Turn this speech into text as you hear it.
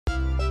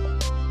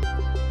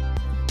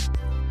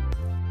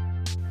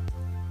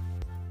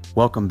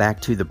Welcome back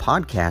to the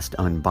podcast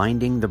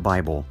Unbinding the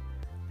Bible.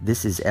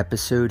 This is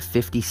episode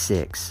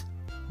 56,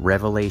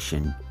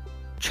 Revelation,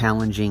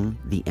 Challenging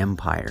the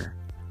Empire.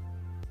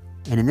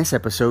 And in this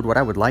episode, what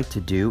I would like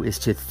to do is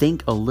to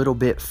think a little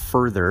bit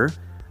further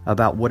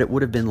about what it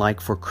would have been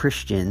like for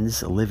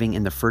Christians living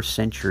in the first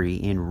century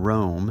in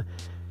Rome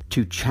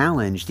to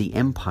challenge the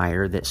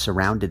empire that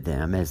surrounded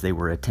them as they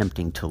were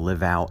attempting to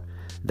live out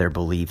their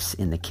beliefs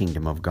in the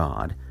kingdom of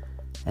God.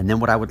 And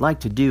then what I would like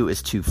to do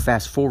is to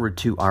fast forward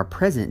to our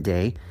present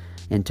day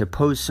and to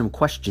pose some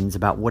questions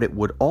about what it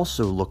would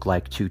also look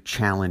like to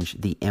challenge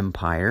the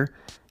empire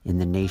in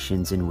the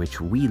nations in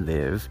which we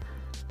live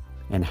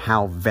and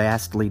how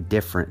vastly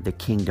different the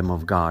kingdom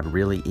of God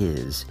really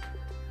is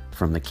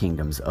from the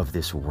kingdoms of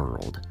this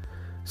world.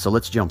 So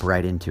let's jump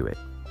right into it.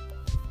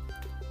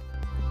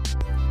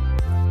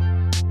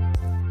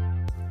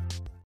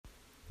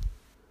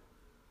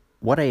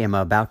 What I am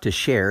about to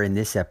share in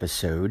this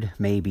episode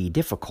may be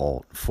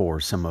difficult for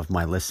some of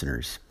my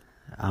listeners,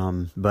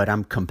 but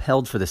I'm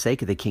compelled for the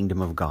sake of the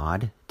kingdom of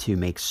God to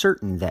make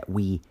certain that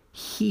we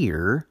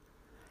hear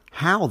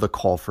how the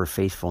call for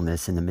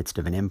faithfulness in the midst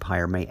of an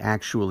empire may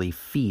actually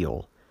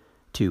feel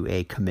to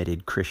a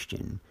committed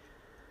Christian.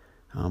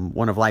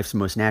 One of life's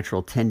most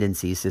natural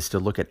tendencies is to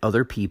look at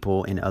other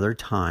people in other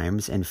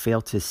times and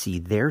fail to see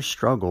their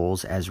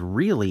struggles as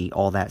really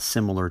all that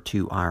similar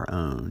to our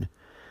own.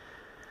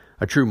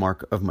 A true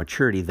mark of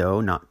maturity,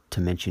 though, not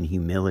to mention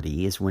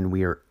humility, is when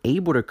we are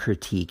able to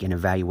critique and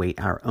evaluate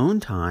our own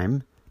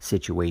time,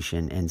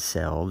 situation, and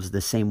selves the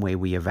same way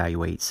we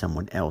evaluate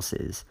someone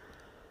else's.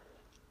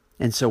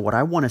 And so what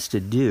I want us to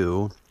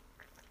do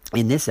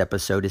in this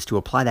episode is to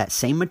apply that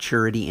same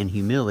maturity and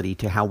humility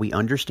to how we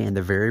understand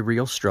the very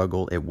real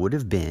struggle it would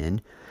have been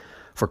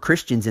for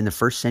Christians in the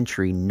first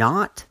century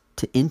not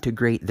to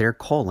integrate their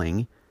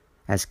calling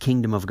as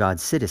kingdom of God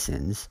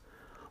citizens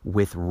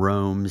with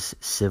Rome's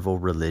civil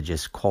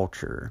religious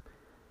culture.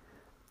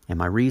 And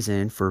my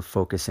reason for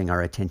focusing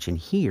our attention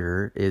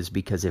here is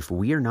because if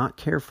we are not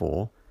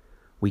careful,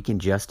 we can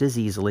just as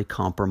easily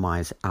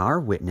compromise our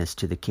witness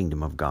to the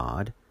kingdom of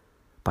God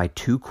by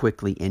too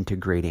quickly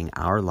integrating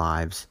our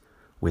lives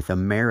with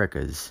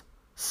America's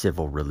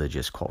civil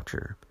religious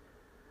culture.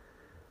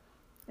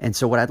 And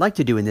so what I'd like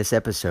to do in this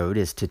episode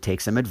is to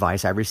take some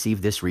advice I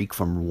received this week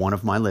from one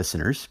of my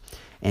listeners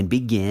and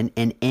begin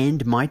and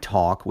end my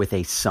talk with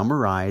a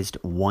summarized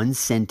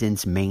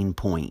one-sentence main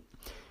point,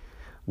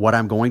 what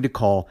I'm going to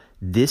call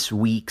this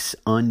week's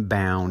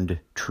unbound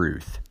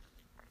truth.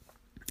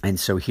 And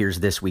so here's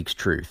this week's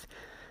truth.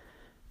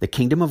 The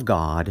kingdom of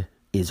God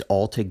is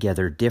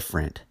altogether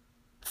different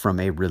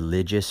from a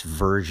religious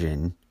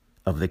version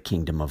of the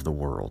kingdom of the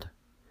world.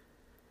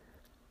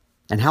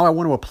 And how I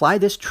want to apply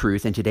this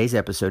truth in today's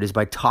episode is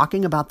by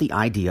talking about the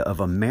idea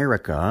of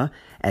America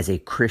as a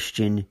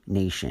Christian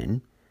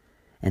nation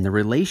and the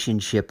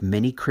relationship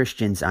many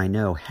Christians I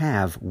know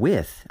have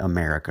with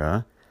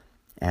America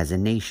as a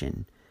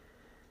nation.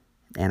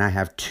 And I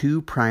have two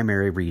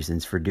primary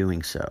reasons for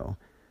doing so.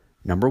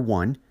 Number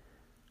one,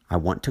 I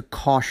want to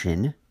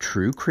caution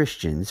true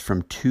Christians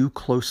from too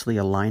closely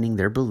aligning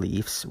their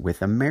beliefs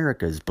with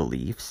America's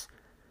beliefs.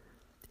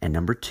 And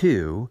number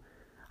two,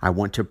 I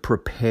want to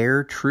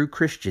prepare true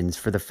Christians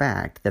for the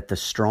fact that the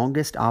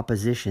strongest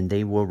opposition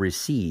they will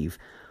receive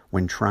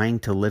when trying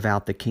to live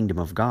out the kingdom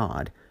of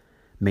God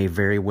may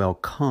very well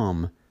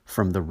come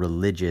from the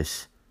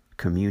religious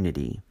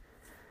community.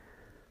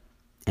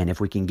 And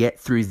if we can get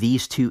through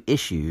these two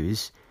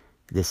issues,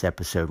 this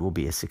episode will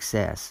be a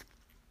success.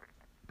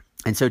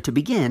 And so to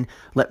begin,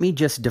 let me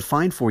just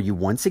define for you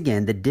once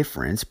again the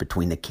difference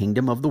between the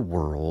kingdom of the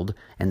world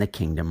and the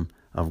kingdom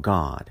of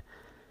God.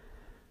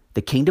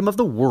 The kingdom of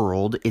the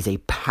world is a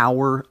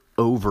power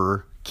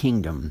over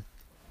kingdom.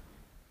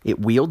 It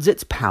wields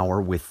its power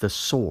with the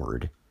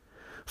sword,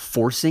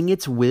 forcing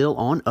its will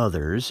on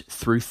others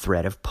through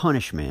threat of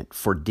punishment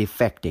for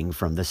defecting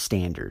from the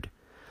standard.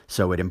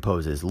 So it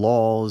imposes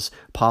laws,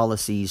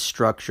 policies,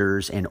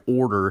 structures, and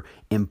order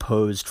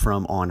imposed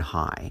from on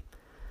high.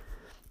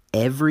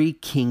 Every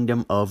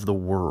kingdom of the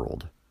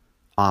world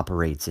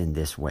operates in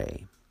this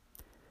way.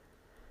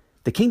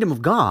 The kingdom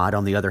of God,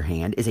 on the other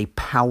hand, is a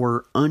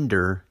power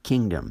under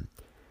kingdom.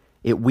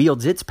 It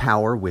wields its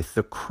power with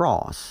the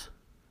cross,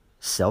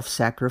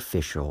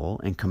 self-sacrificial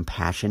and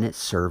compassionate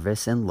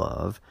service and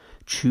love,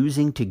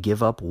 choosing to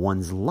give up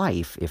one's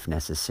life if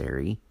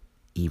necessary,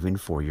 even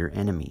for your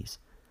enemies.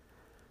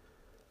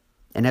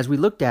 And as we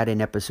looked at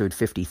in episode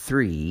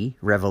 53,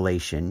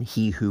 Revelation,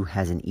 he who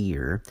has an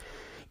ear,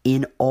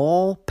 in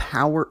all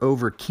power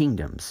over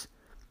kingdoms,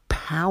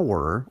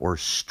 power or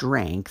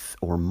strength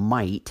or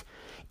might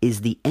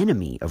is the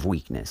enemy of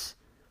weakness,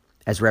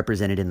 as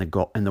represented in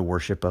the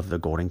worship of the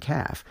golden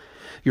calf.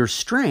 Your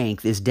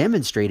strength is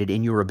demonstrated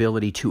in your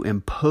ability to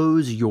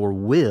impose your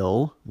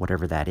will,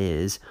 whatever that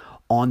is,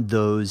 on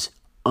those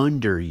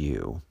under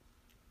you.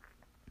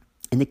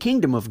 In the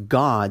kingdom of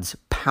God's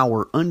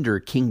power under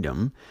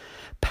kingdom,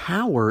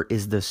 power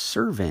is the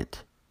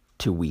servant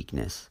to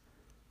weakness,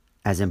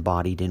 as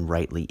embodied in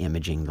rightly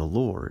imaging the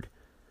Lord.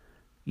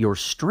 Your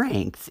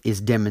strength is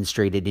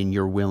demonstrated in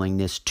your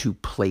willingness to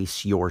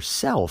place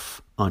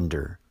yourself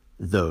under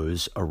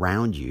those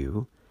around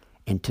you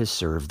and to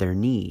serve their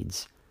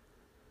needs.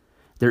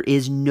 There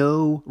is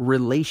no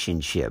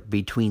relationship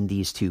between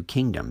these two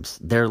kingdoms.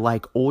 They're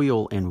like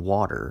oil and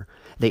water.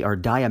 They are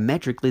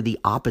diametrically the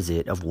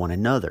opposite of one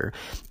another.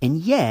 And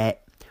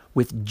yet,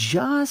 with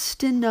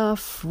just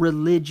enough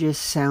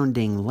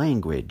religious-sounding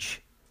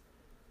language,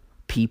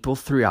 people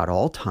throughout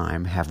all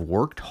time have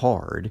worked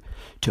hard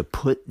to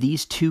put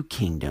these two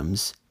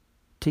kingdoms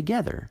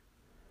together.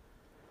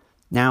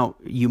 Now,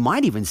 you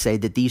might even say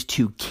that these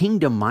two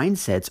kingdom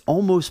mindsets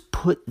almost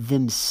put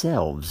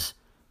themselves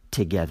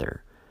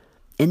together.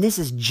 And this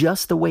is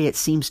just the way it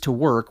seems to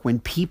work when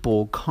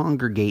people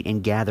congregate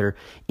and gather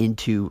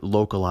into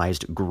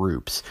localized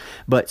groups.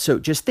 But so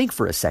just think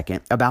for a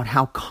second about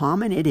how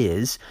common it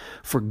is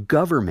for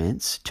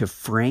governments to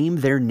frame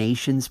their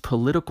nation's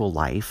political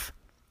life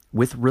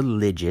with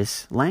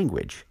religious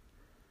language.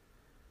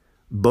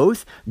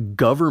 Both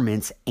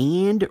governments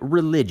and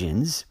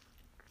religions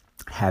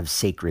have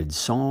sacred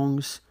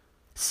songs,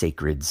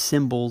 sacred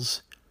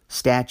symbols,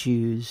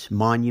 statues,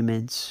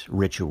 monuments,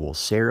 ritual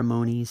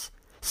ceremonies,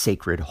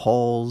 sacred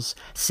halls,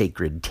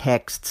 sacred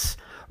texts,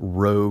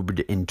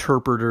 robed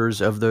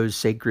interpreters of those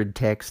sacred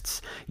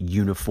texts,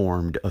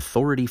 uniformed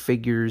authority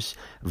figures,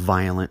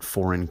 violent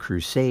foreign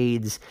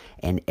crusades,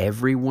 and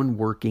everyone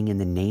working in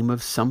the name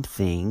of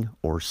something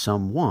or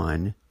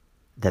someone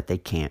that they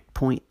can't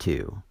point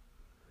to.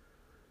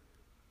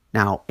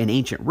 Now, in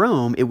ancient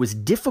Rome, it was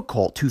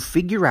difficult to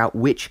figure out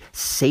which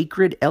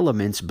sacred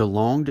elements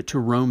belonged to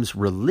Rome's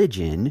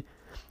religion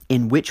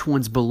and which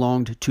ones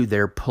belonged to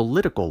their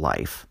political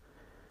life.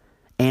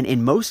 And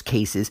in most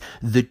cases,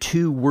 the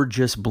two were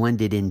just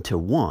blended into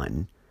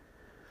one.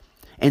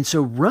 And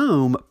so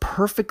Rome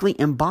perfectly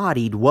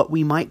embodied what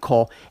we might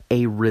call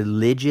a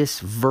religious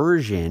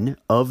version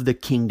of the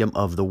kingdom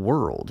of the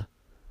world.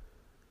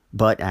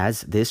 But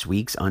as this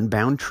week's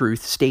Unbound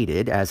Truth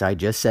stated, as I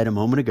just said a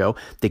moment ago,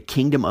 the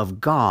kingdom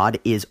of God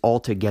is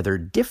altogether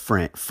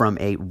different from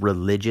a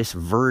religious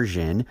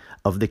version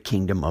of the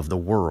kingdom of the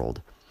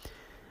world.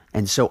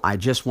 And so I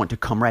just want to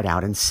come right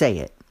out and say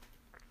it.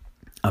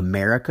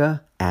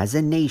 America as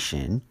a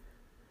nation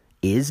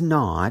is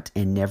not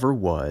and never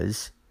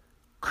was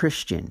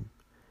Christian.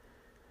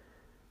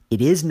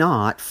 It is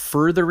not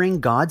furthering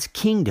God's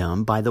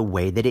kingdom by the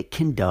way that it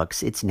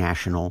conducts its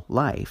national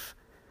life.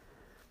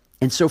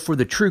 And so for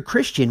the true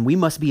Christian, we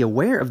must be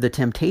aware of the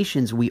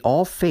temptations we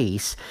all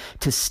face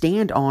to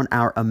stand on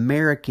our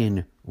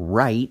American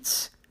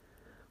rights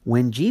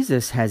when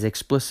Jesus has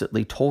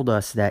explicitly told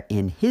us that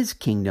in his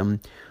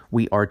kingdom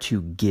we are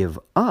to give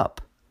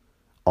up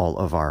all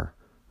of our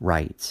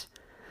rights.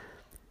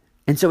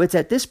 And so it's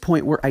at this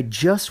point where I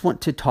just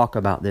want to talk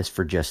about this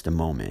for just a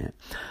moment.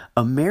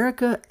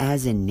 America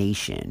as a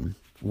nation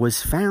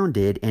was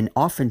founded, and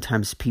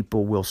oftentimes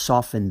people will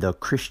soften the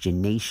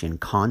Christian nation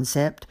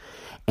concept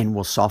and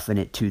will soften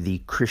it to the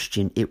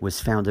Christian, it was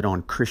founded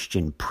on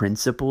Christian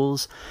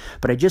principles.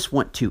 But I just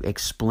want to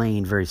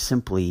explain very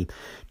simply,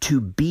 to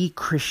be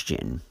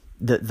Christian,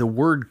 the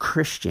word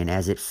Christian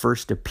as it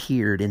first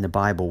appeared in the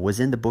Bible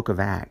was in the book of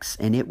Acts.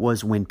 And it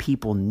was when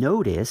people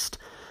noticed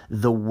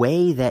the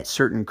way that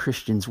certain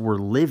Christians were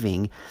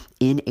living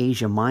in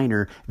Asia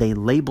Minor, they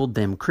labeled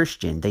them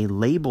Christian. They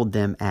labeled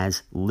them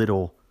as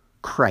little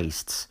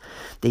Christs.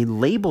 They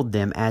labeled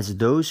them as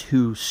those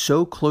who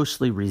so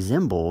closely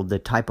resembled the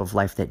type of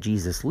life that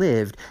Jesus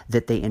lived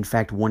that they in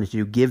fact wanted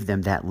to give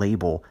them that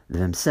label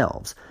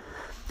themselves.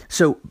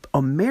 So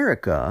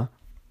America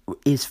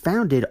is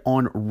founded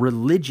on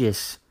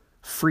religious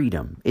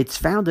freedom. It's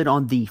founded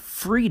on the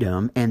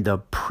freedom and the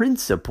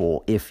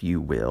principle, if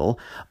you will,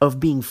 of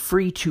being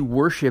free to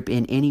worship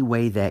in any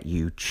way that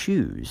you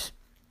choose.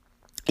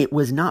 It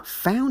was not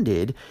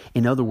founded,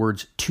 in other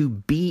words, to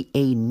be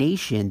a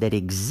nation that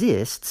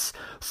exists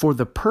for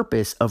the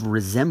purpose of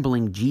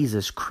resembling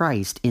Jesus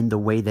Christ in the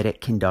way that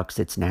it conducts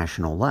its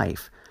national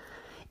life.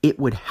 It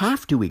would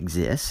have to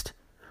exist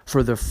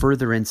for the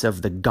furtherance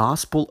of the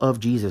gospel of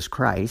Jesus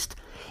Christ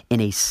in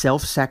a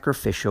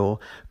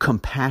self-sacrificial,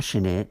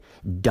 compassionate,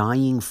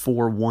 dying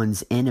for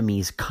one's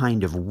enemies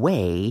kind of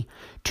way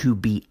to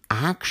be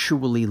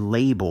actually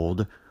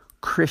labeled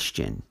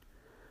Christian.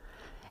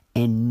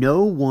 And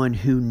no one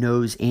who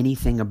knows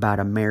anything about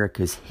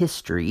America's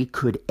history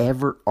could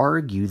ever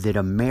argue that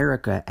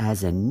America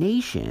as a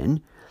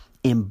nation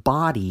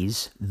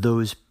embodies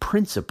those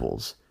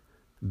principles,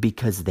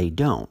 because they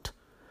don't.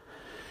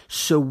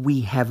 So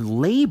we have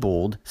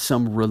labeled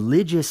some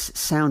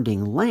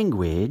religious-sounding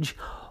language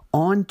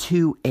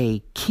onto a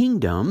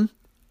kingdom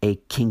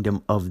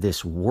of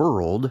this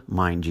world,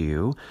 mind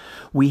you.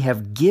 We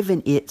have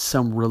given it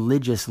some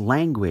religious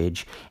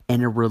language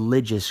and a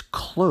religious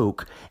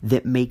cloak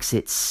that makes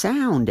it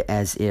sound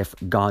as if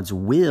God's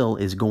will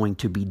is going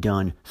to be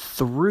done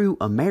through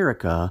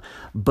America,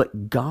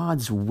 but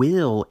God's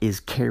will is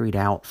carried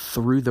out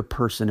through the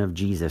person of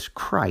Jesus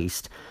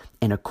Christ.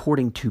 And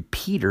according to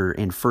Peter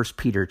in 1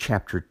 Peter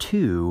chapter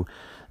 2,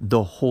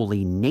 the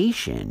holy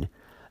nation,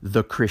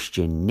 the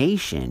Christian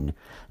nation,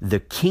 the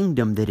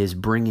kingdom that is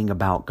bringing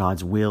about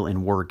God's will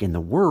and work in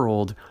the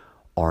world,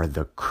 are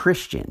the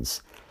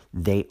Christians.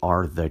 They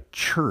are the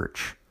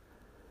church.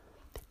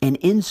 And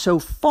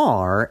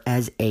insofar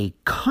as a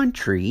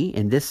country,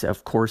 and this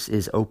of course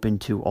is open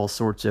to all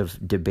sorts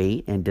of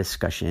debate and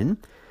discussion,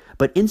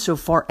 but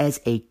insofar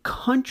as a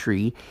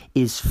country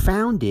is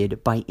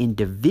founded by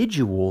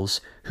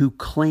individuals who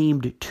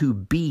claimed to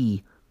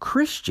be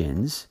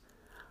Christians,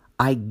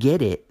 I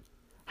get it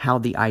how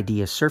the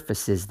idea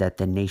surfaces that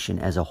the nation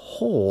as a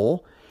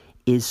whole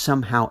is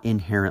somehow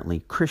inherently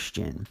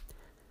Christian.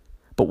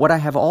 But what I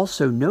have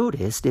also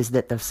noticed is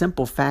that the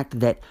simple fact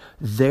that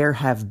there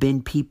have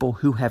been people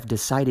who have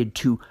decided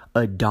to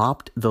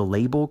adopt the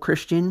label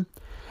Christian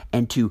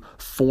and to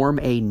form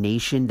a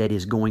nation that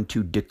is going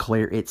to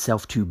declare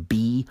itself to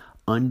be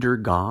under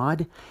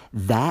God,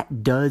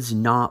 that does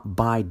not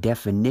by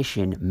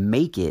definition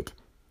make it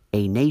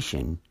a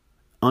nation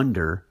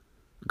under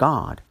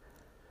God.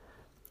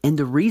 And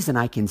the reason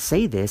I can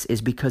say this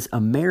is because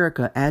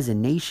America as a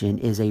nation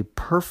is a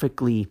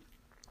perfectly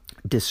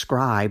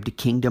described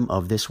kingdom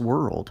of this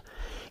world.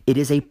 It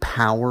is a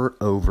power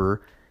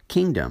over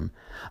kingdom.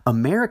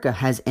 America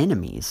has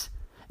enemies.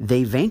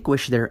 They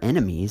vanquish their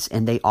enemies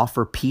and they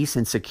offer peace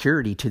and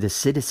security to the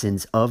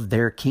citizens of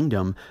their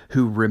kingdom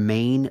who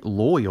remain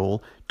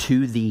loyal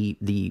to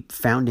the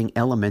founding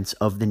elements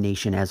of the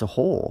nation as a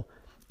whole.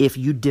 If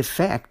you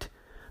defect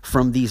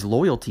from these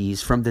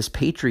loyalties, from this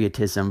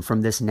patriotism,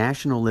 from this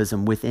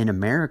nationalism within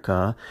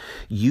America,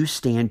 you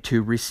stand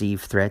to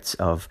receive threats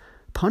of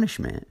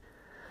punishment.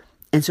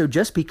 And so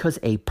just because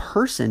a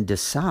person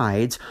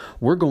decides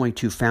we're going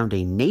to found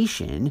a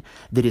nation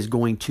that is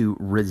going to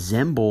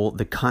resemble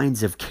the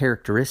kinds of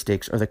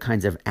characteristics or the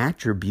kinds of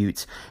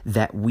attributes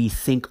that we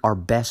think are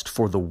best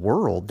for the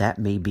world, that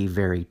may be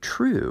very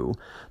true.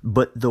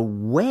 But the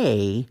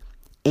way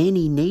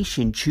any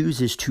nation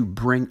chooses to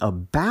bring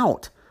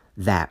about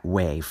that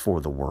way for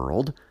the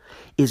world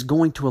is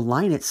going to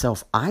align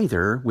itself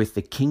either with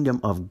the kingdom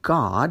of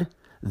God,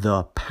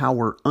 the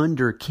power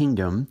under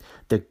kingdom,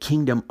 the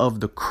kingdom of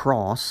the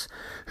cross,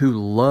 who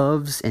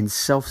loves and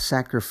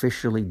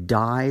self-sacrificially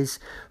dies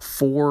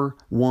for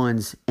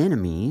one's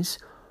enemies,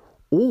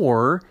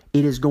 or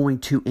it is going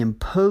to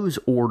impose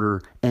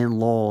order and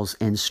laws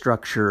and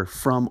structure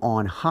from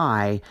on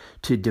high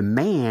to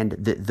demand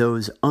that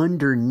those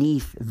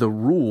underneath the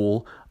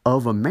rule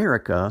of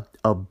America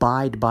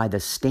abide by the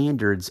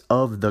standards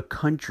of the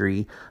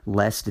country,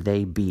 lest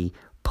they be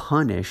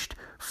punished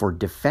for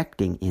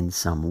defecting in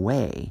some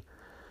way.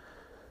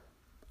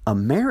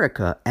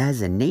 America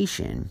as a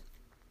nation,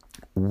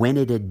 when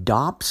it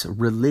adopts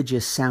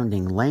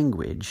religious-sounding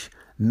language,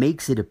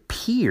 makes it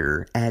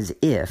appear as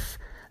if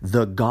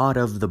the God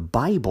of the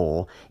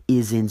Bible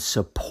is in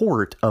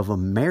support of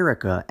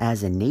America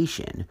as a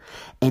nation,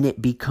 and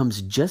it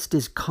becomes just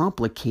as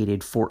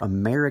complicated for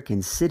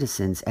American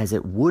citizens as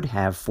it would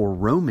have for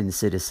Roman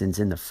citizens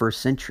in the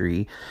first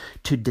century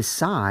to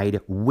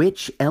decide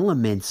which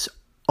elements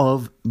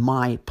of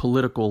my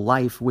political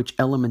life, which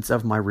elements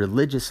of my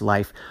religious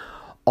life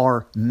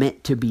are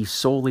meant to be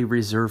solely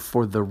reserved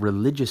for the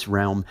religious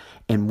realm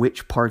and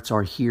which parts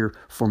are here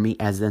for me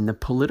as in the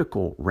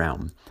political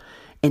realm.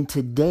 And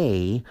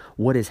today,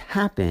 what has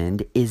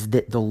happened is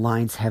that the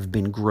lines have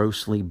been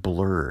grossly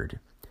blurred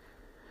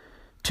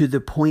to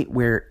the point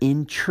where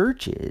in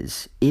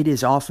churches, it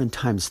is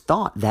oftentimes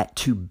thought that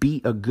to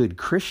be a good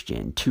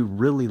Christian, to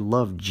really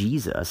love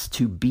Jesus,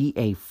 to be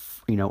a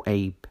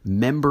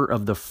member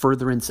of the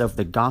furtherance of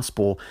the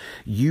gospel,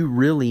 you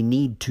really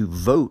need to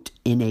vote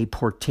in a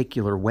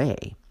particular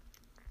way.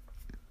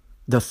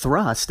 The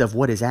thrust of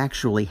what is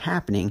actually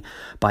happening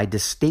by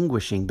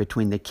distinguishing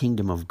between the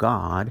kingdom of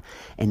God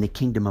and the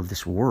kingdom of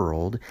this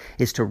world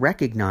is to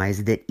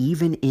recognize that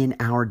even in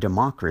our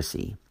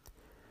democracy,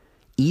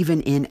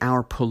 even in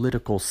our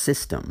political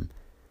system,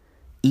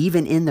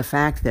 even in the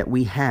fact that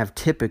we have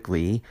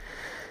typically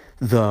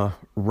the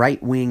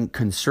right-wing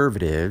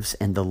conservatives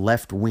and the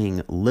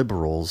left-wing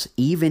liberals,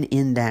 even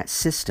in that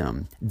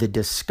system, the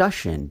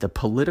discussion, the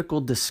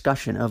political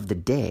discussion of the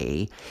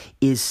day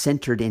is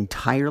centered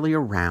entirely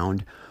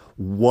around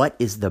what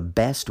is the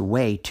best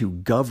way to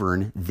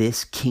govern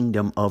this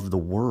kingdom of the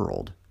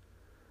world.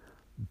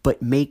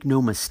 But make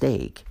no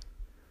mistake,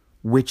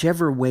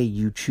 whichever way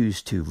you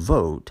choose to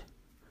vote,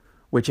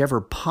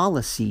 whichever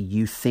policy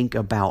you think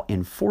about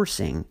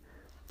enforcing,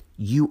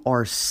 you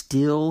are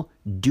still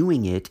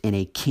doing it in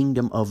a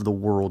kingdom of the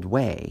world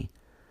way.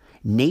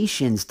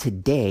 Nations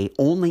today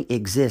only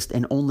exist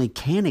and only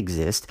can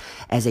exist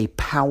as a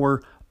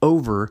power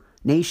over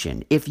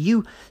nation. If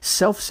you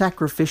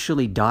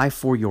self-sacrificially die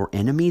for your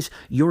enemies,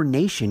 your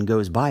nation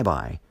goes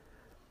bye-bye.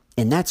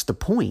 And that's the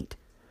point.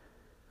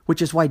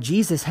 Which is why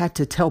Jesus had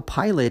to tell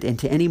Pilate and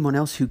to anyone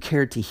else who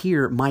cared to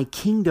hear, my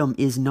kingdom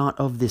is not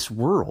of this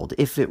world.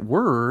 If it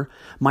were,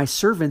 my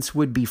servants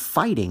would be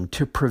fighting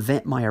to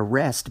prevent my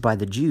arrest by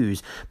the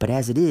Jews. But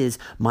as it is,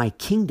 my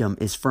kingdom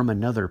is from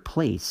another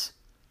place.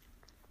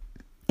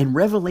 And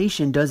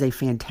Revelation does a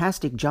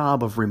fantastic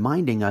job of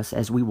reminding us,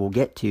 as we will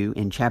get to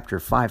in chapter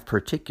 5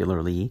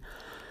 particularly,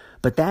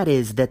 but that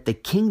is that the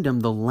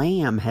kingdom the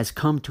Lamb has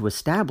come to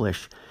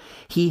establish,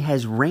 he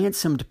has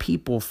ransomed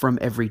people from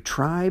every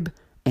tribe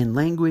and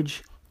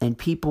language and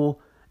people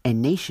and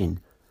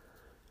nation.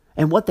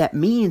 And what that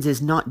means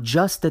is not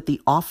just that the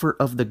offer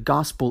of the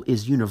gospel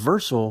is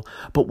universal,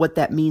 but what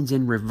that means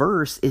in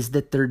reverse is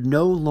that there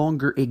no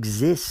longer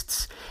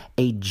exists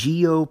a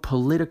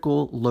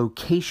geopolitical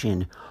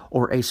location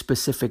or a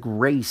specific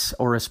race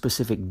or a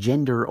specific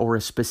gender or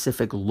a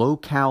specific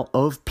locale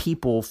of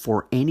people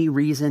for any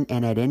reason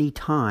and at any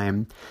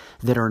time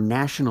that are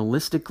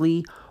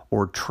nationalistically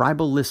or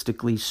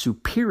tribalistically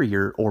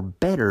superior or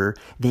better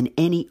than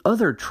any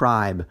other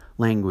tribe,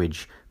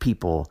 language,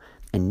 people,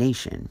 and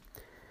nation.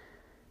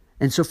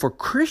 And so for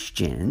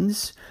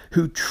Christians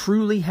who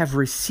truly have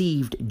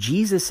received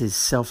Jesus'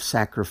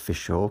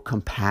 self-sacrificial,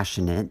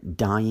 compassionate,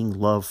 dying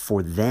love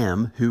for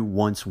them who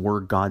once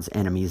were God's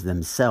enemies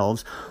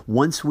themselves,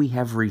 once we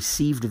have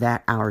received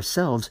that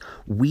ourselves,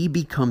 we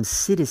become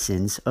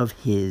citizens of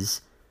his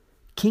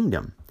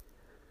kingdom.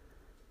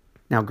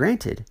 Now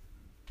granted,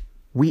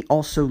 we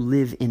also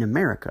live in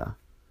America.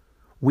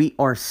 We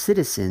are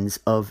citizens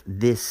of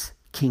this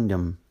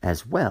kingdom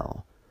as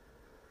well.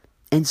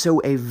 And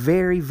so a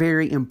very,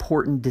 very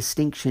important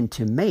distinction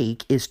to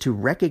make is to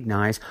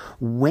recognize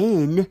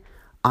when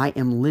I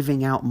am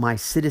living out my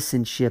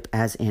citizenship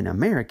as an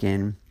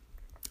American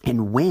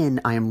and when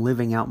I am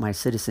living out my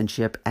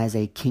citizenship as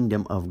a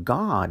kingdom of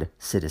God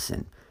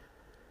citizen.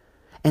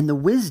 And the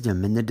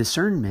wisdom and the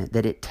discernment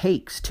that it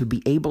takes to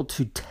be able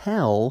to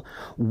tell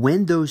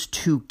when those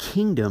two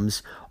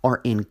kingdoms are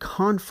in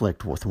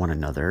conflict with one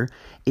another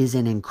is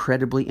an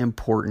incredibly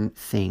important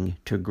thing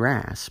to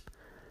grasp.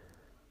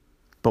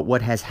 But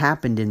what has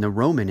happened in the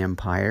Roman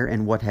Empire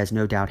and what has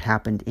no doubt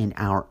happened in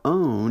our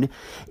own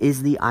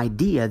is the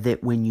idea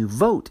that when you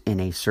vote in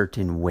a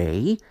certain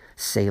way,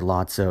 say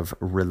lots of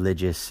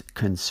religious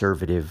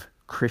conservative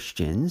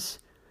Christians,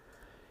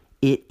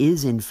 it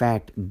is in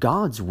fact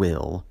God's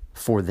will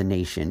for the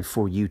nation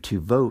for you to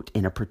vote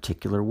in a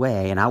particular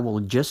way. And I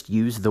will just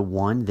use the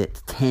one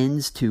that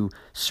tends to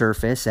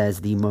surface as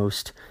the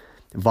most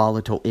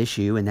volatile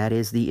issue, and that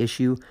is the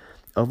issue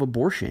of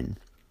abortion.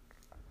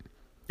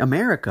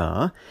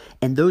 America,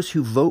 and those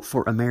who vote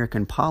for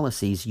American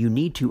policies, you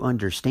need to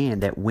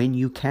understand that when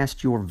you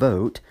cast your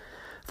vote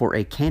for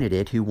a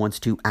candidate who wants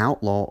to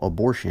outlaw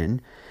abortion,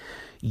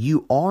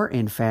 you are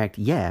in fact,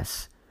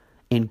 yes,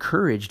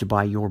 encouraged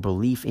by your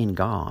belief in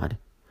God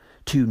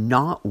to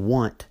not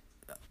want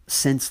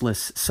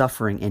senseless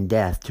suffering and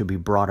death to be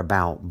brought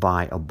about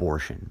by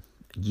abortion.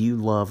 You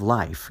love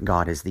life.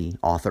 God is the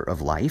author of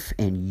life,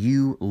 and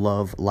you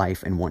love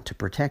life and want to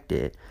protect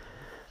it.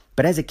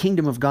 But as a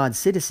kingdom of God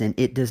citizen,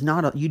 you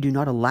do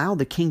not allow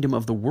the kingdom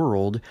of the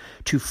world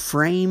to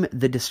frame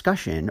the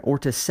discussion or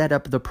to set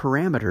up the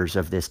parameters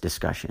of this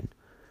discussion.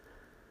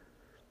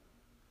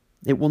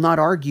 It will not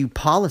argue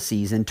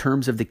policies in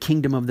terms of the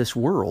kingdom of this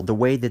world the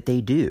way that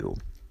they do.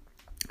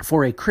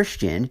 For a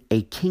Christian,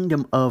 a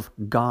kingdom of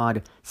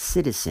God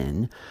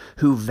citizen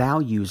who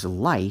values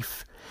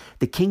life,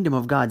 the kingdom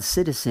of God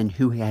citizen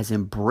who has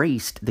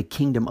embraced the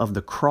kingdom of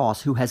the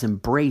cross, who has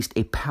embraced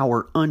a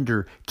power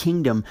under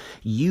kingdom,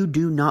 you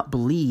do not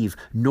believe,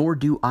 nor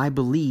do I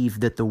believe,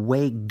 that the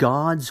way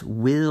God's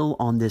will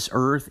on this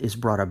earth is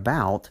brought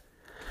about,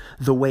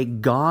 the way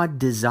God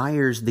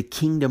desires the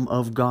kingdom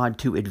of God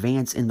to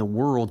advance in the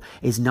world,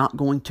 is not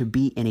going to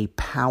be in a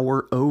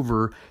power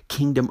over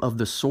kingdom of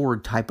the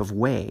sword type of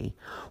way,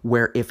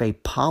 where if a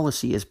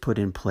policy is put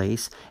in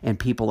place and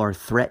people are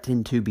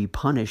threatened to be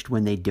punished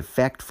when they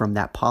defect from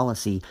that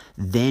policy,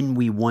 then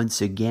we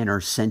once again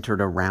are centered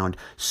around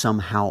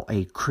somehow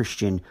a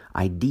Christian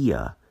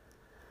idea.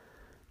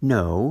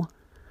 No,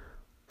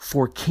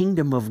 for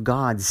kingdom of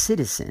God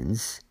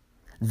citizens,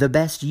 the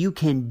best you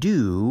can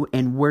do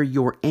and where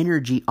your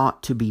energy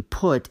ought to be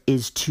put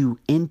is to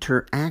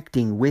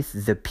interacting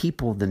with the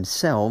people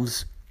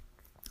themselves,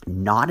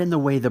 not in the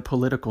way the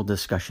political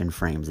discussion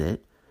frames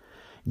it,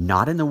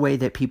 not in the way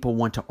that people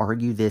want to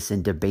argue this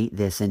and debate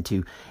this and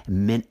to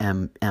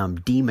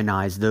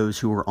demonize those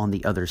who are on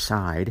the other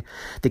side.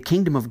 The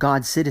kingdom of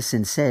God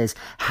citizen says,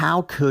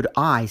 how could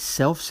I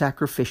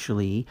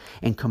self-sacrificially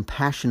and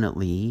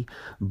compassionately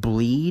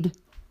bleed,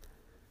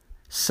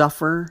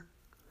 suffer,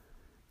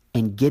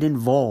 and get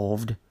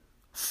involved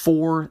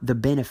for the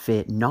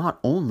benefit not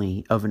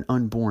only of an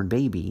unborn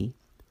baby,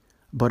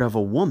 but of a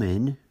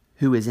woman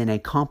who is in a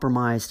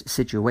compromised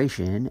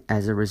situation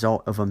as a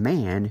result of a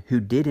man who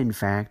did in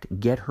fact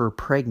get her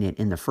pregnant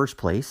in the first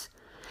place,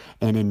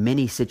 and in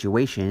many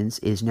situations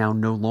is now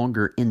no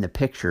longer in the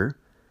picture.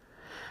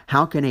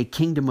 How can a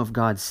kingdom of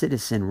God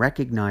citizen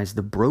recognize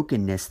the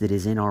brokenness that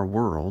is in our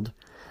world,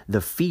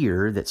 the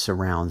fear that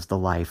surrounds the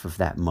life of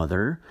that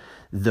mother,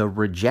 the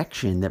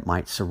rejection that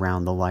might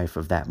surround the life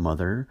of that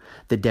mother,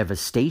 the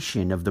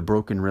devastation of the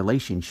broken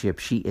relationship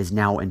she is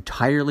now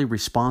entirely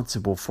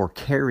responsible for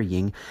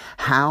carrying.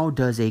 How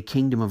does a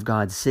kingdom of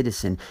God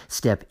citizen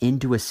step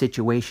into a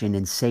situation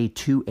and say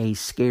to a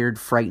scared,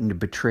 frightened,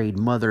 betrayed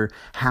mother,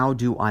 how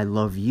do I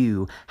love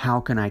you? How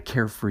can I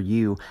care for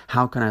you?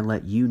 How can I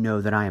let you know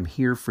that I am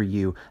here for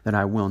you, that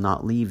I will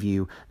not leave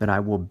you, that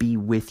I will be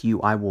with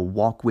you, I will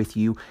walk with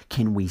you?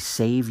 Can we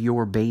save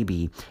your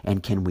baby,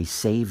 and can we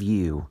save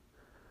you?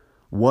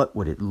 What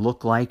would it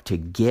look like to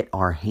get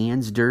our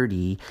hands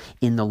dirty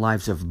in the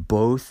lives of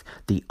both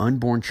the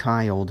unborn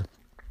child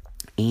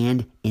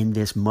and in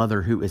this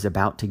mother who is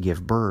about to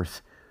give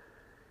birth?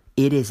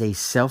 It is a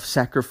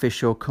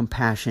self-sacrificial,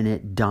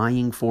 compassionate,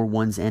 dying for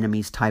one's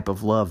enemies type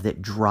of love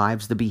that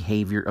drives the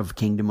behavior of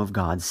Kingdom of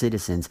God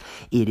citizens.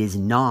 It is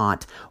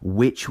not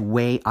which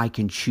way I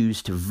can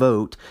choose to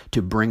vote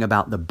to bring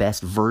about the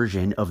best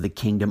version of the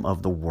kingdom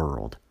of the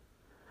world.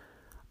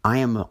 I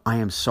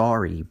am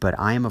sorry, but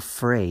I am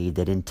afraid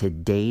that in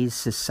today's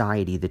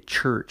society, the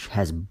church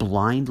has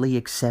blindly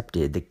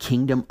accepted the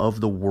kingdom of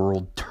the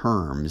world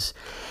terms,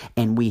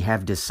 and we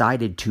have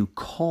decided to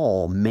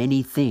call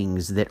many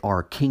things that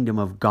are kingdom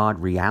of God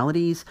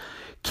realities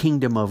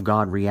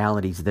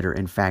that are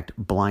in fact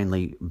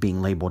blindly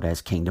being labeled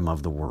as kingdom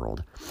of the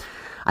world.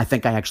 I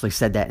think I actually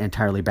said that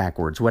entirely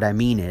backwards. What I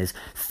mean is,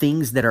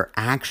 things that are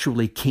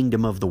actually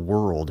kingdom of the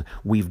world,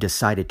 we've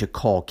decided to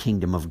call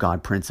kingdom of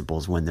God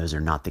principles when those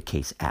are not the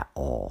case at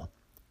all.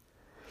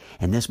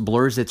 And this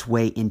blurs its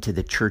way into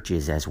the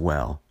churches as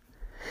well.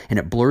 And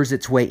it blurs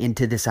its way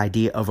into this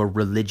idea of a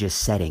religious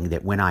setting,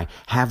 that when I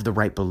have the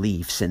right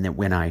beliefs and that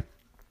when I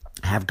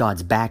have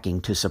God's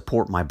backing to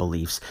support my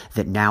beliefs,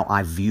 that now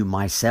I view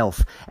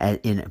myself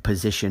in a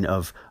position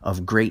of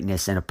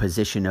greatness and a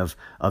position of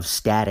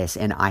status,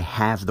 and I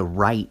have the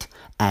right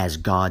as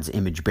God's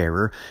image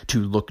bearer to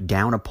look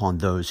down upon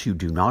those who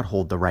do not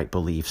hold the right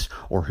beliefs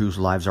or whose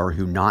lives are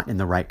not in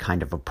the right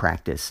kind of a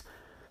practice.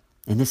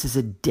 And this is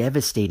a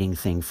devastating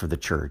thing for the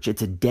church.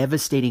 It's a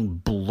devastating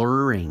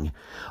blurring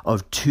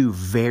of two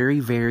very,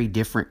 very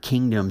different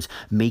kingdoms,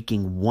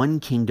 making one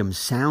kingdom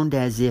sound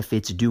as if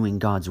it's doing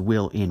God's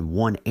will in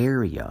one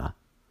area,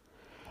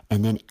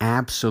 and then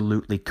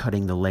absolutely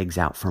cutting the legs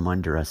out from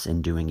under us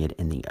and doing it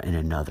in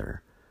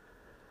another.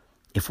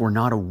 If we're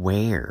not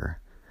aware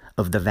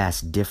of the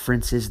vast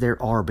differences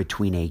there are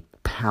between a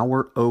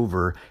power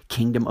over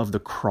kingdom of the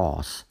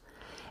cross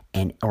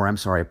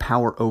a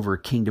power over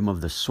kingdom of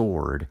the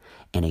sword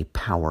and a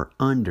power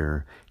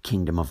under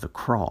kingdom of the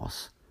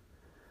cross,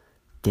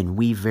 then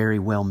we very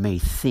well may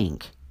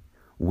think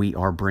we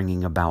are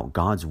bringing about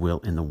God's will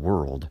in the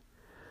world.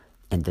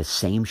 And the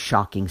same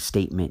shocking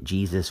statement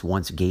Jesus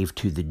once gave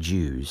to the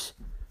Jews,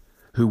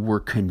 who were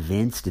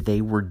convinced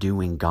they were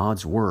doing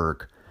God's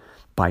work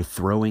by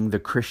throwing the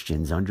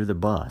Christians under the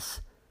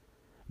bus.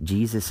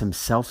 Jesus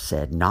himself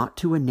said, not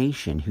to a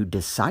nation who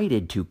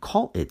decided to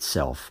call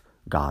itself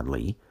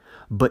godly,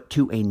 but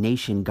to a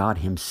nation God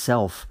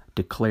himself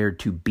declared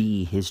to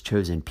be his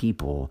chosen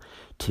people.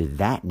 To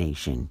that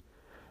nation,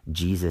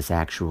 Jesus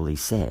actually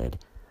said,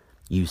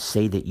 you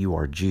say that you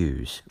are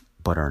Jews,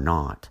 but are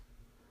not,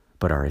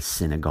 but are a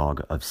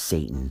synagogue of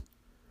Satan.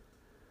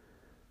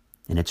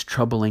 And it's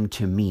troubling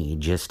to me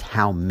just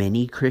how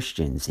many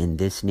Christians in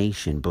this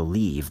nation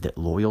believe that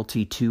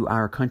loyalty to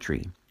our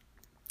country,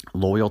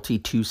 loyalty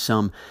to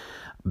some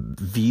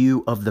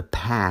view of the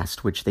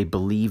past, which they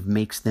believe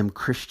makes them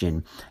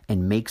Christian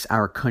and makes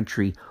our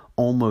country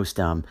almost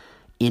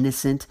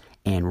innocent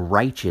and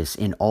righteous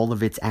in all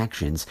of its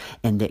actions,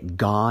 and that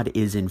God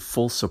is in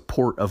full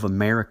support of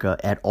America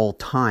at all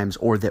times,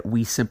 or that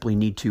we simply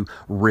need to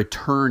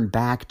return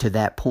back to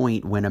that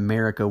point when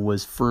America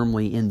was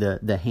firmly in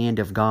the hand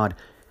of God.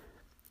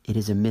 It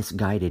is a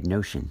misguided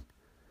notion.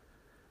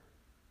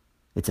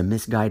 It's a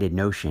misguided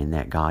notion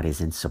that God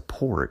is in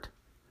support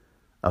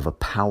of a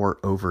power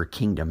over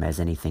kingdom as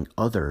anything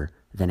other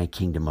than a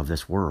kingdom of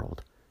this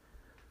world.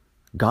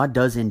 God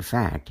does, in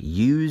fact,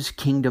 use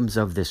kingdoms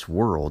of this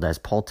world, as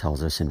Paul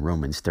tells us in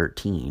Romans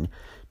 13,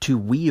 to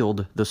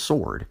wield the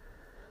sword.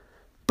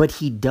 But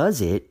he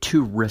does it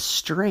to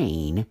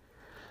restrain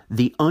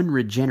the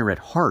unregenerate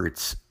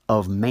hearts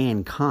of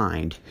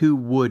mankind who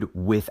would,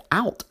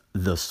 without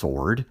the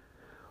sword,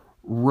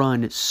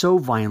 run so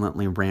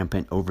violently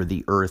rampant over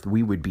the earth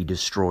we would be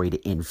destroyed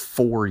in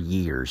 4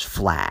 years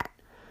flat.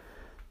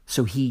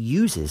 So he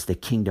uses the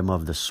kingdom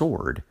of the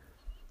sword.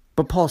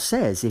 But Paul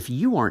says, if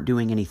you aren't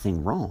doing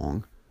anything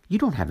wrong, you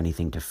don't have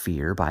anything to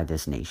fear by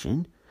this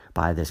nation,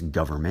 by this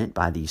government,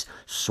 by these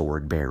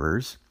sword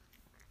bearers.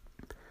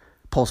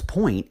 Paul's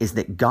point is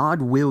that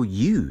God will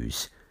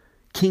use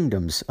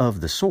kingdoms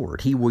of the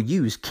sword. He will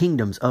use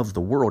kingdoms of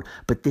the world,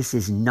 but this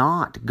is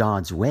not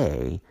God's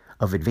way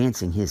of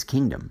advancing his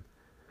kingdom.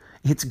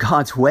 It's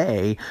God's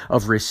way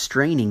of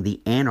restraining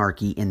the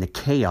anarchy and the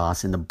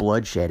chaos and the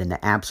bloodshed and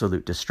the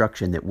absolute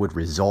destruction that would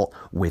result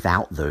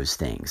without those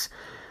things.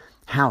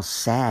 How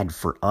sad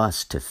for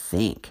us to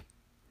think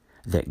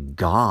that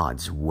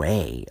God's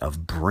way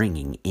of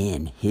bringing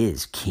in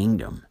his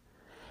kingdom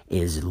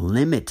is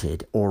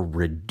limited or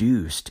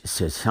reduced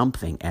to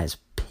something as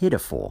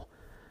pitiful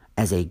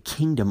as a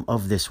kingdom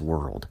of this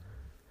world.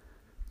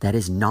 That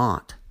is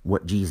not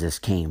what Jesus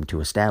came to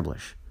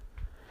establish.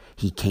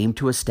 He came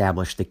to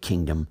establish the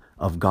kingdom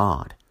of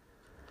God.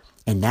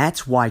 And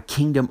that's why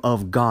kingdom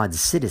of God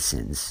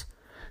citizens,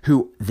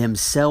 who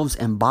themselves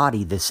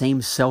embody the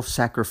same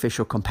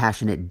self-sacrificial,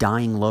 compassionate,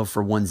 dying love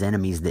for one's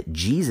enemies that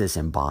Jesus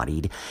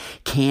embodied,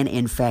 can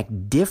in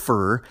fact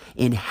differ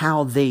in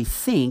how they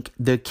think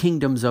the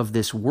kingdoms of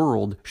this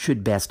world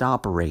should best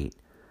operate.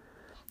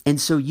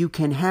 And so you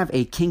can have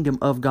a kingdom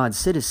of God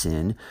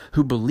citizen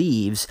who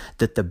believes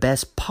that the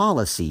best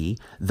policy,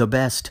 the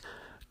best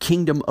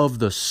kingdom of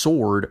the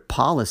sword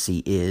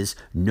policy is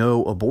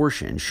no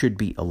abortion should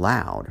be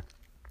allowed.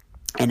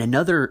 And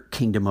another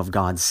kingdom of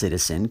God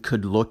citizen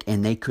could look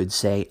and they could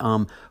say,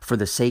 for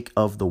the sake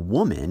of the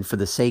woman, for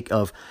the sake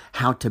of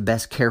how to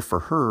best care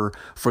for her,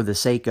 for the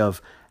sake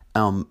of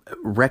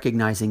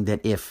recognizing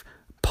that if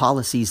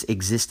policies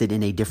existed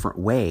in a different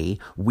way,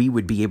 we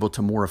would be able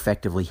to more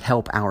effectively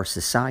help our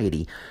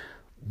society.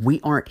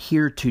 We aren't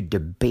here to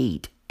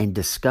debate and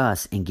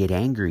discuss and get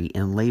angry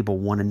and label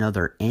one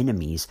another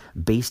enemies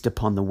based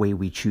upon the way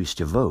we choose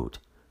to vote.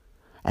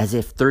 As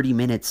if 30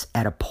 minutes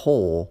at a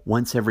poll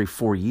once every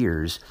 4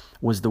 years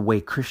was the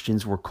way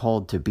Christians were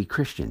called to be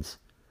Christians.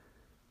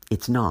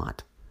 It's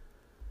not.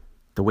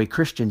 The way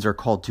Christians are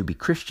called to be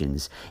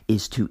Christians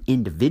is to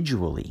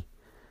individually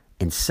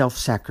and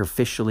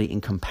self-sacrificially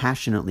and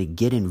compassionately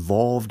get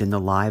involved in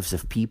the lives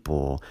of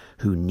people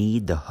who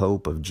need the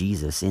hope of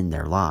Jesus in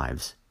their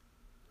lives.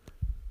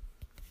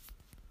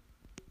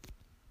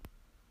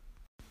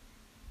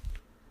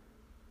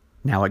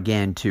 Now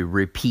again, to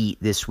repeat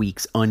this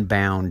week's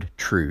unbound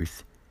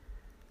truth,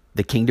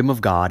 the kingdom of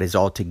God is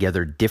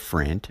altogether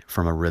different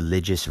from a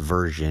religious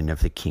version of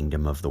the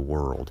kingdom of the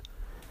world.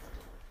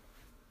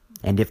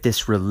 And if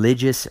this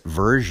religious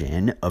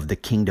version of the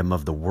kingdom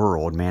of the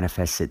world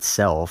manifests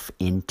itself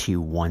into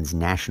one's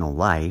national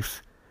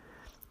life,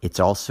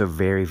 it's also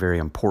very, very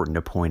important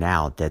to point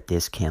out that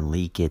this can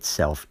leak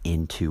itself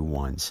into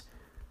one's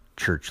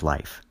church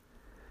life,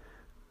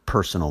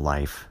 personal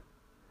life,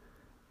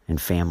 and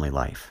family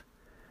life.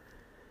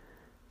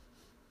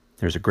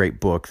 There's a great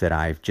book that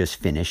I've just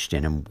finished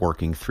and I'm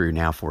working through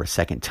now for a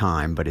second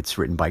time, but it's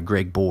written by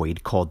Greg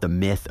Boyd called The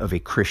Myth of a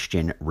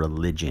Christian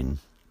Religion.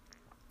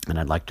 And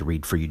I'd like to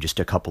read for you just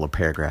a couple of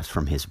paragraphs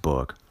from his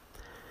book.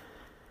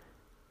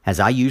 As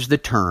I use the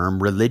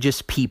term,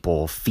 religious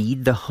people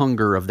feed the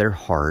hunger of their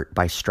heart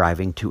by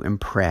striving to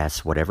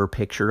impress whatever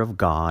picture of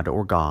God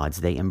or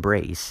gods they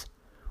embrace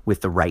with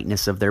the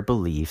rightness of their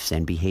beliefs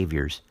and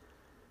behaviors,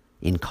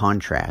 in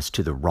contrast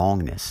to the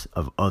wrongness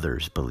of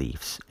others'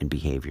 beliefs and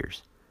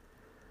behaviors.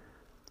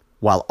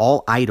 While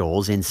all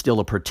idols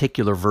instill a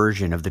particular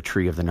version of the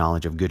tree of the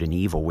knowledge of good and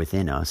evil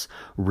within us,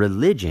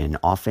 religion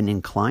often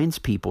inclines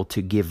people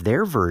to give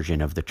their version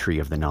of the tree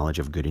of the knowledge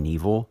of good and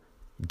evil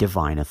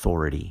divine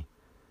authority.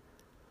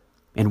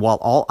 And while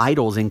all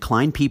idols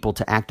incline people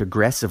to act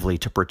aggressively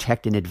to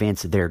protect and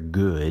advance their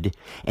good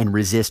and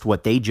resist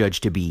what they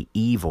judge to be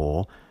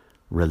evil,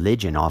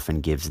 religion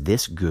often gives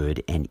this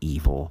good and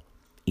evil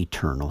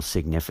eternal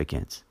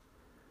significance.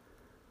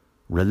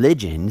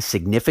 Religion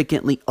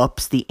significantly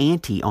ups the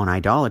ante on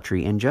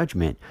idolatry and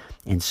judgment,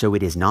 and so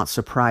it is not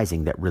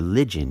surprising that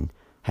religion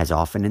has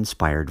often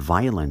inspired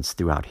violence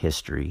throughout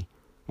history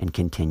and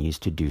continues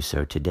to do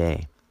so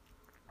today.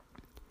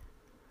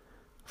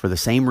 For the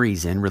same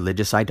reason,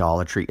 religious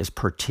idolatry is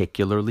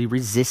particularly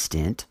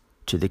resistant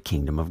to the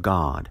kingdom of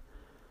God.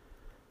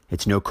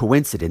 It's no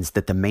coincidence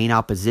that the main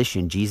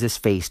opposition Jesus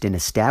faced in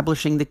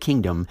establishing the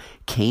kingdom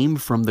came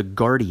from the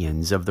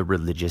guardians of the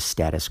religious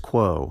status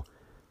quo,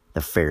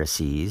 the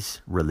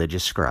Pharisees,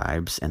 religious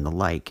scribes, and the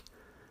like.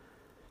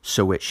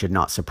 So it should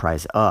not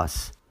surprise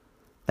us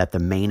that the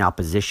main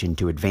opposition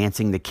to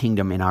advancing the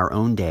kingdom in our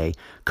own day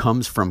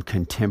comes from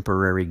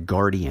contemporary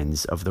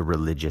guardians of the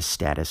religious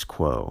status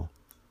quo.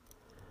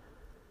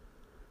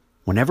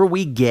 Whenever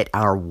we get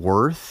our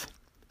worth,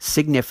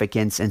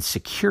 significance, and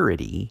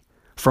security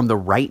from the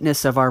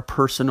rightness of our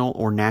personal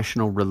or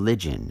national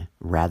religion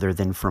rather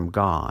than from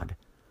God,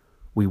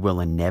 we will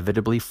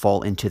inevitably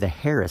fall into the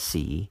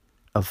heresy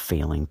of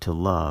failing to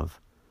love.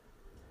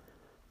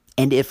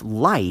 And if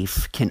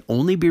life can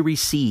only be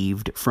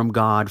received from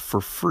God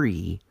for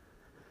free,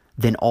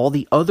 then all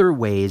the other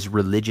ways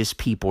religious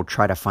people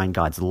try to find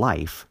God's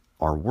life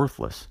are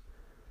worthless.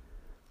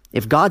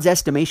 If God's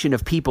estimation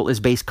of people is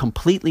based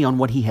completely on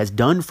what he has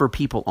done for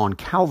people on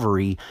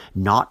Calvary,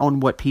 not on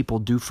what people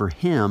do for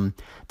him,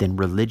 then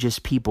religious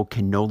people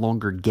can no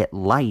longer get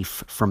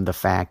life from the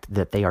fact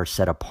that they are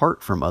set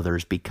apart from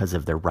others because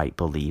of their right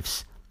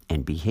beliefs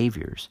and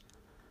behaviors.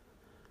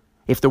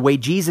 If the way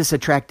Jesus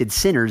attracted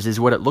sinners is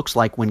what it looks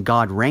like when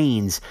God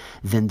reigns,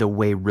 then the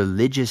way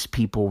religious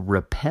people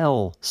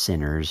repel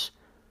sinners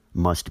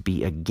must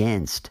be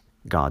against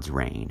God's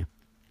reign.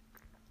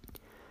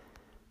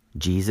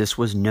 Jesus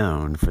was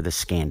known for the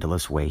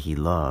scandalous way he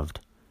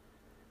loved.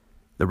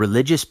 The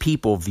religious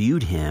people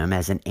viewed him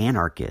as an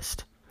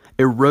anarchist,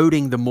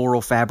 eroding the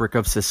moral fabric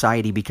of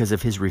society because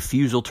of his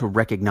refusal to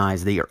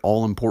recognize the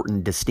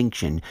all-important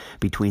distinction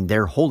between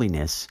their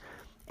holiness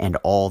and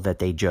all that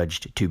they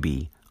judged to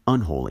be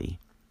unholy.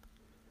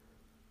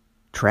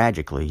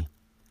 Tragically,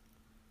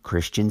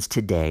 Christians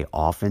today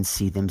often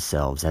see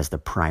themselves as the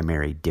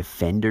primary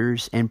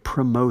defenders and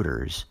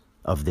promoters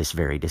of this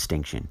very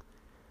distinction.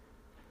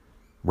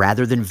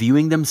 Rather than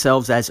viewing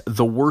themselves as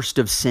the worst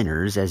of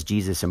sinners, as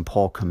Jesus and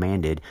Paul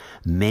commanded,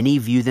 many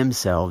view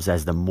themselves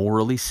as the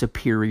morally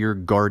superior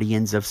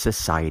guardians of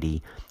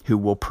society who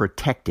will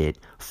protect it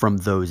from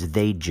those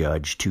they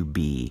judge to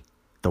be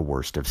the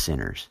worst of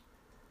sinners.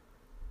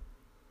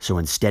 So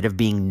instead of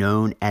being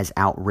known as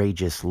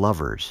outrageous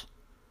lovers,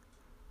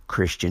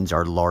 Christians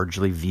are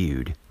largely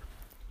viewed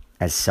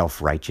as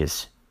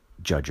self-righteous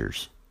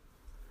judgers.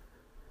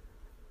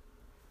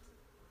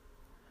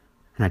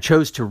 And I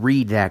chose to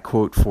read that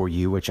quote for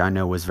you, which I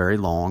know was very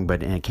long,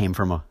 but it came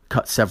from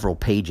several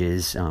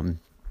pages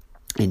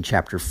in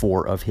chapter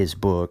 4 of his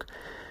book.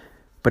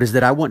 But is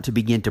that I want to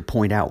begin to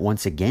point out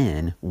once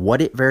again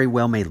what it very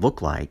well may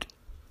look like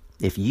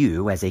if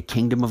you, as a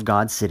kingdom of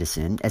God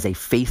citizen, as a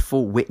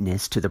faithful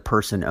witness to the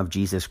person of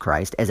Jesus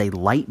Christ, as a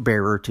light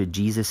bearer to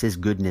Jesus'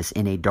 goodness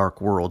in a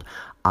dark world,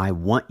 I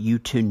want you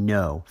to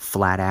know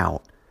flat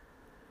out,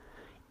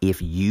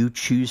 if you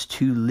choose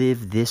to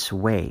live this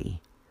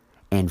way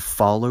and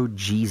follow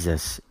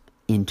Jesus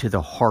into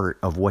the heart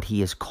of what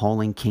he is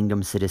calling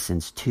kingdom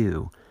citizens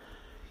to,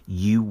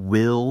 you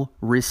will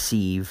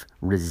receive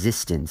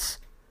resistance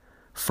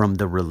from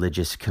the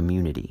religious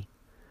community.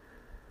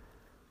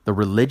 The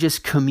religious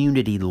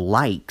community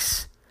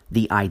likes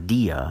the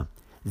idea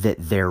that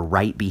their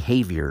right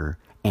behavior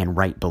and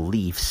right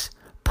beliefs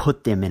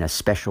put them in a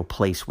special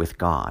place with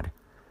God.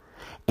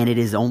 And it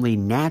is only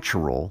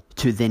natural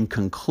to then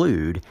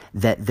conclude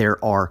that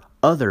there are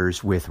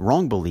others with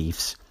wrong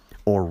beliefs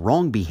or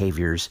wrong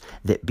behaviors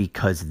that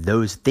because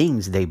those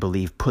things they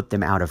believe put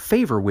them out of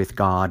favor with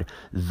God,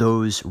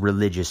 those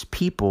religious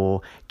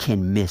people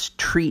can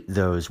mistreat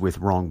those with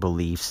wrong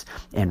beliefs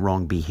and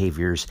wrong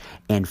behaviors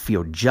and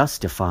feel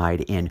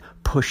justified in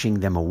pushing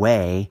them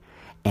away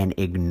and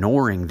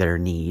ignoring their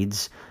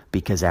needs,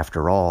 because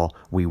after all,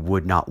 we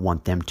would not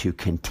want them to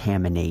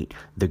contaminate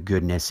the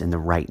goodness and the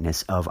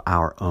rightness of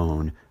our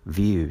own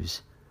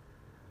views.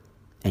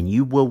 And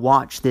you will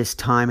watch this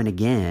time and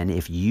again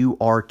if you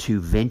are to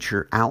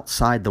venture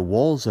outside the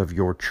walls of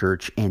your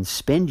church and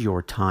spend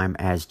your time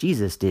as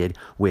Jesus did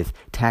with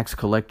tax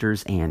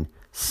collectors and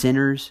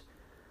sinners,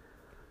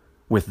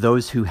 with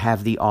those who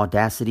have the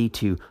audacity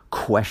to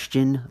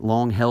question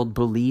long-held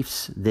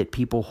beliefs that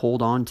people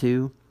hold on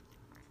to,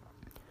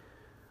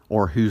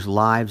 or whose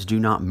lives do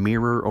not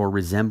mirror or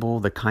resemble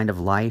the kind of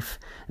life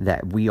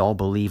that we all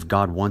believe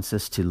God wants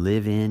us to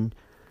live in.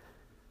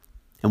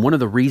 And one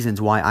of the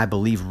reasons why I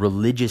believe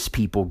religious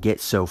people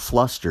get so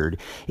flustered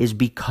is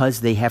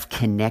because they have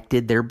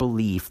connected their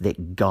belief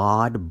that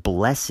God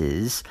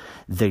blesses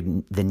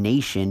the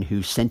nation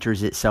who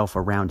centers itself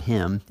around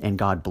him, and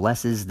God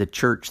blesses the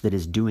church that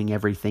is doing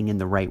everything in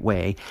the right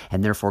way,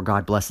 and therefore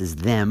God blesses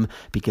them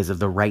because of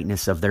the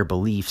rightness of their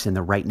beliefs and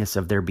the rightness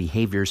of their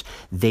behaviors.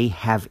 They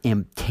have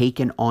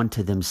taken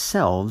onto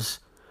themselves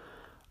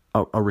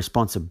a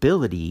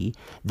responsibility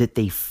that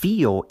they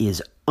feel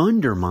is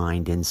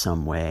undermined in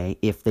some way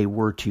if they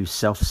were to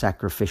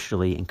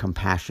self-sacrificially and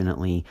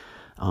compassionately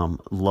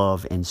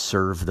love and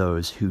serve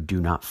those who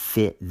do not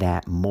fit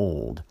that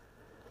mold.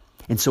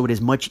 And so it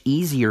is much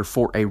easier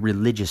for a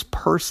religious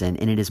person,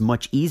 and it is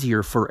much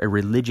easier for a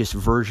religious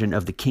version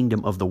of the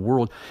kingdom of the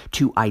world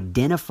to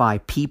identify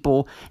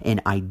people and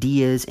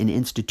ideas and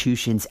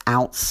institutions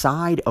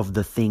outside of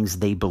the things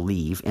they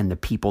believe and the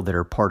people that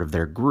are part of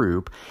their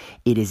group.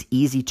 It is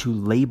easy to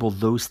label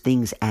those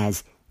things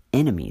as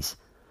enemies.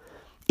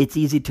 It's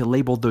easy to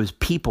label those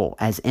people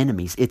as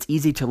enemies. It's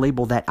easy to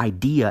label that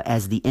idea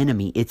as the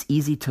enemy. It's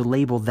easy to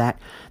label that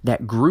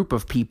group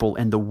of people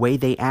and the way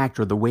they act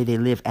or the way they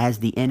live as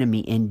the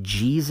enemy. And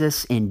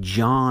Jesus and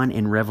John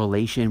in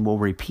Revelation will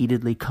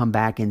repeatedly come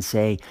back and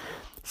say,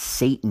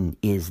 Satan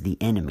is the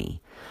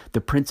enemy.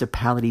 The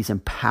principalities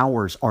and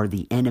powers are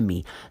the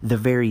enemy. The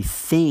very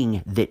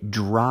thing that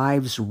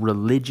drives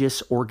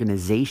religious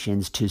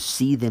organizations to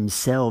see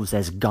themselves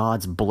as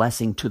God's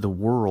blessing to the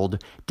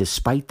world,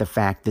 despite the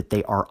fact that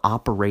they are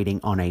operating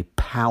on a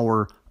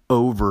power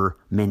over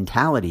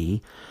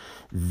mentality,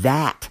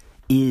 that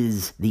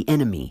is the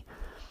enemy.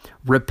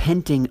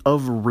 Repenting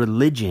of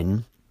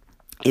religion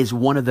is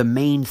one of the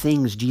main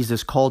things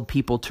Jesus called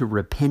people to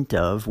repent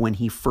of when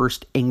he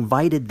first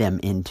invited them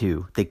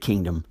into the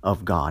kingdom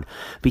of God,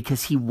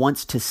 because he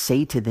wants to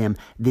say to them,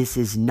 this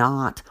is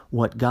not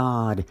what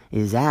God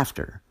is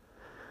after.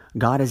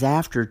 God is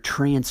after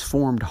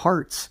transformed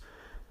hearts.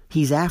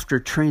 He's after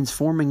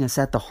transforming us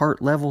at the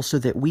heart level so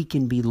that we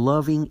can be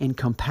loving and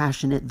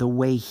compassionate the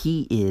way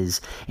He is,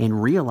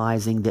 and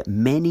realizing that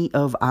many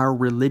of our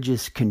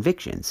religious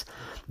convictions,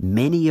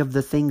 many of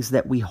the things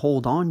that we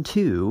hold on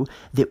to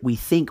that we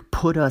think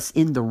put us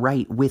in the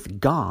right with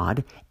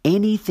God,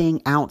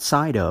 anything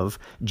outside of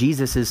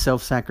Jesus'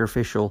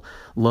 self-sacrificial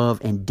love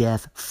and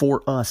death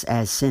for us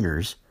as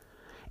sinners,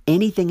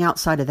 anything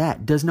outside of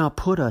that does not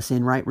put us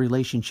in right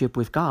relationship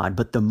with God.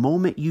 But the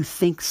moment you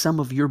think some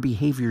of your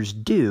behaviors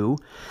do,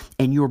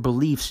 and your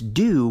beliefs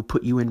do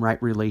put you in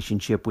right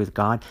relationship with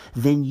God,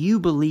 then you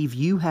believe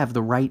you have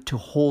the right to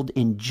hold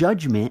in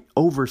judgment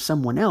over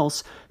someone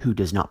else who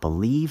does not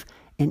believe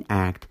and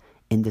act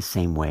in the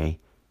same way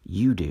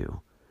you do.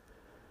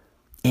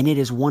 And it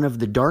is one of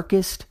the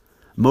darkest,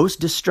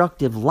 most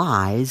destructive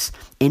lies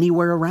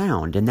anywhere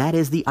around, and that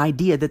is the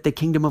idea that the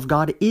kingdom of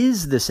God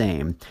is the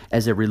same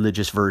as a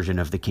religious version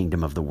of the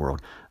kingdom of the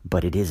world.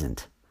 But it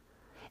isn't.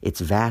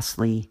 It's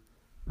vastly,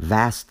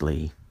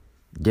 vastly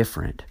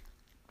different.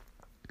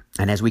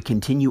 And as we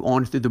continue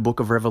on through the book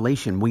of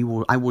Revelation,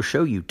 I will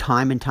show you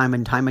time and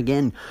time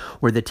again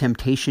where the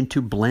temptation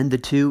to blend the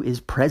two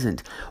is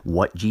present,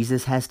 what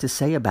Jesus has to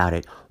say about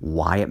it,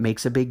 why it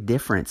makes a big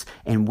difference.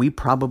 And we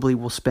probably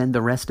will spend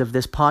the rest of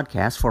this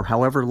podcast, for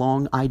however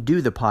long I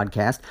do the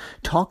podcast,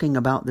 talking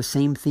about the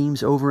same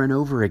themes over and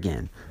over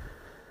again.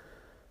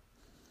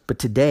 But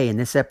today, in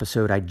this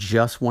episode, I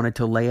just wanted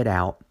to lay it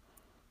out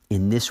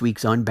in this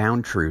week's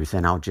Unbound Truth,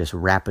 and I'll just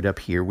wrap it up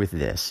here with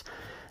this.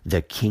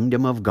 The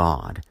kingdom of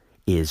God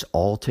is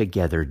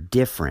altogether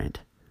different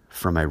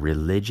from a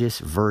religious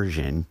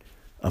version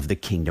of the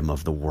kingdom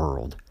of the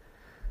world.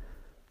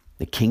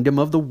 The kingdom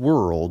of the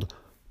world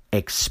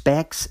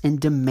expects and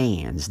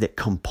demands that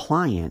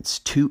compliance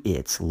to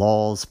its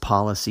laws,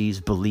 policies,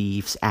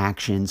 beliefs,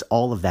 actions,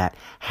 all of that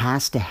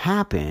has to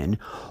happen,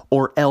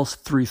 or else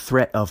through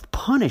threat of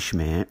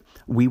punishment,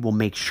 we will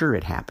make sure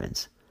it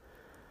happens.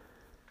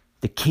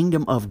 The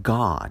kingdom of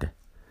God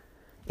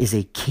is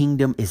a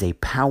kingdom, is a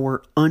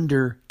power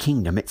under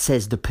kingdom. It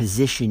says the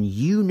position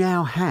you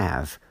now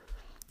have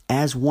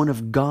as one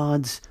of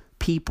God's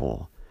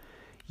people,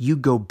 you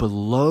go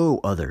below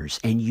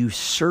others and you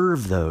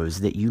serve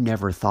those that you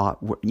never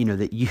thought were,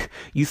 that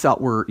you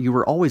thought you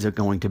were always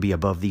going to be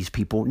above these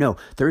people. No,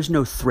 there is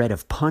no threat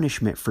of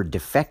punishment for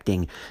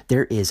defecting.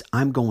 There is,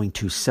 I'm going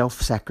to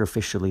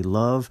self-sacrificially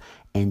love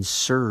and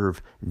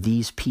serve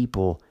these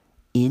people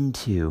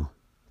into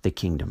the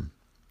kingdom.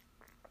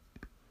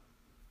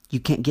 You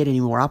can't get any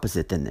more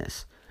opposite than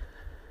this.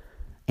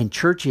 And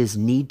churches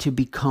need to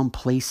become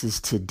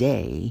places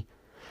today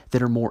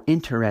that are more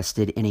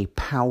interested in a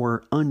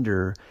power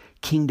under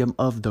kingdom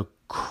of the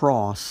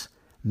cross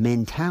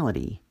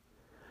mentality,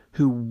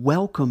 who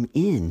welcome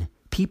in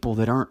people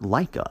that aren't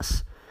like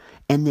us,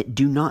 and that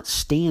do not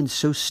stand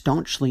so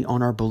staunchly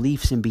on our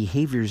beliefs and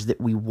behaviors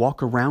that we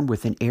walk around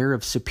with an air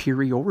of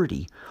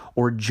superiority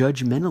or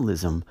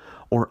judgmentalism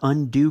or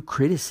undue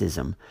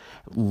criticism,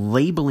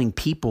 labeling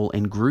people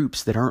and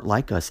groups that aren't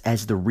like us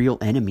as the real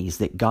enemies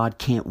that God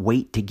can't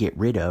wait to get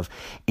rid of,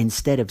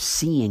 instead of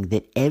seeing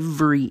that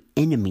every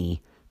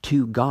enemy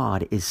to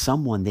God is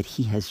someone that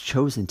He has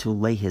chosen to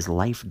lay His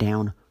life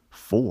down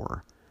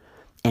for,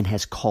 and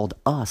has called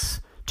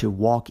us to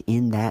walk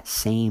in that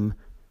same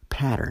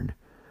pattern.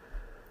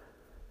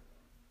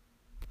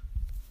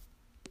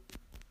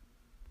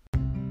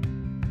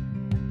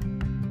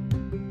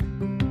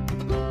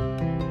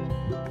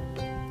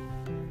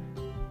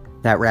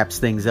 That wraps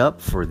things up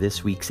for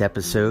this week's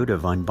episode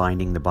of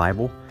Unbinding the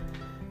Bible.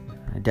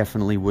 I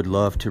definitely would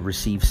love to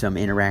receive some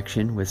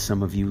interaction with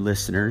some of you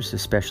listeners,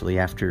 especially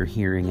after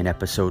hearing an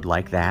episode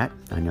like that.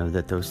 I know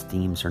that those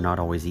themes are not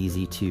always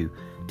easy to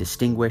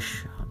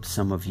distinguish.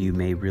 Some of you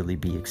may really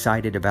be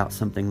excited about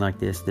something like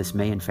this. This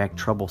may in fact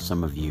trouble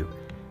some of you,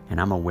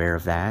 and I'm aware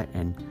of that,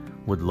 and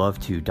would love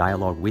to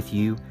dialogue with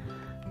you.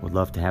 Would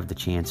love to have the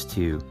chance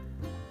to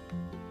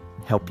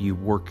help you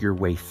work your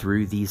way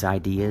through these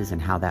ideas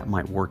and how that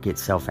might work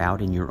itself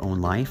out in your own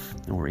life,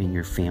 or in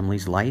your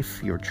family's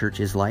life, your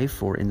church's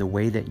life, or in the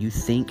way that you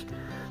think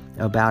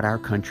about our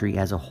country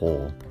as a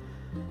whole.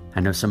 I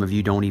know some of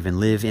you don't even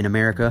live in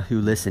America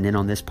who listen in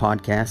on this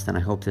podcast, and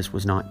I hope this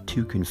was not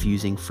too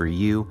confusing for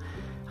you.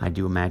 I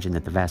do imagine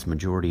that the vast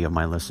majority of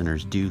my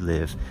listeners do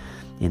live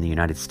in the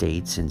United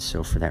States, and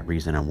so for that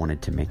reason I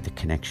wanted to make the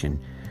connection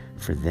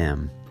for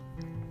them.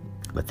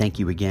 But thank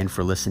you again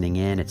for listening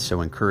in. It's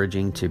so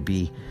encouraging to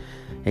be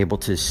able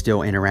to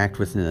still interact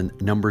with the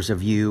numbers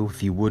of you.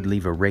 If you would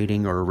leave a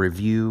rating or a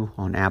review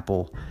on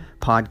Apple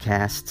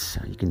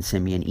Podcasts, you can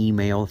send me an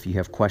email if you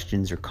have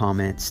questions or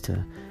comments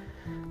to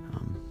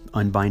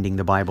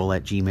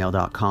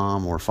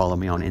unbindingthebible@gmail.com, or follow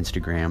me on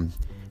Instagram,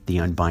 the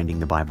Unbinding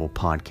the Bible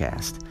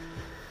Podcast.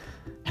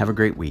 Have a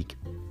great week.